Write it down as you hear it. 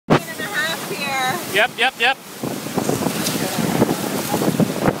Yep, yep, yep.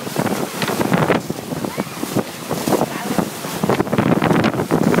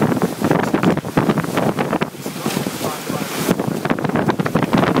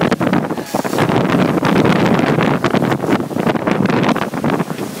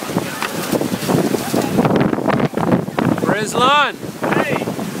 Lawn. Hey,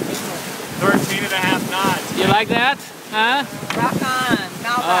 13.5 knots. You like that? Huh? Rock on.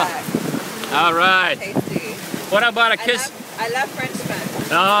 Malbec. All right. Tasty. What about a kiss? I love Frenchmen.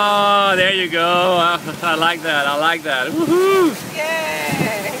 Oh, there you go. I like that. I like that. Woohoo!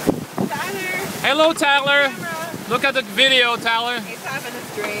 Yay! Tyler. Hello, Tyler. Camera. Look at the video, Tyler. He's having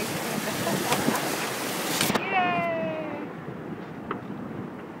his drink. Yay!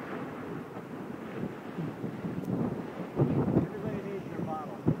 Everybody needs their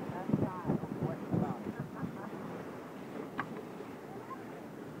bottle.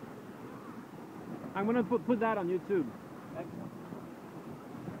 I'm gonna put that on YouTube.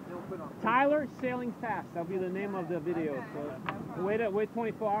 Tyler Sailing Fast. That'll be the name of the video. So wait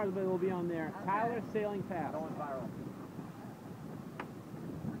 24 hours, but it will be on there. Tyler Sailing Fast. Going viral.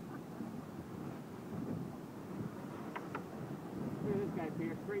 Look at this guy,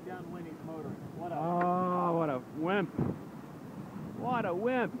 Peter. Straight downwind, he's motoring. What a... Oh, what a wimp. What a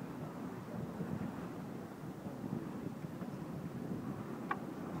wimp.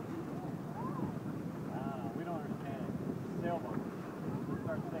 We don't understand it. Sailboat.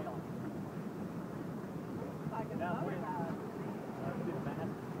 Start sailing. Downwind. See the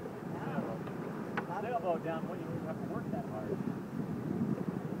mast? Sailboat. Sailboat downwind, you don't have to work that hard.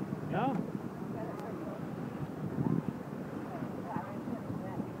 No?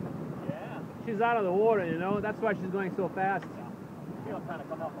 Yeah. She's out of the water, you know. That's why she's going so fast. She'll kind of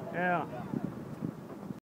come up a little. Yeah.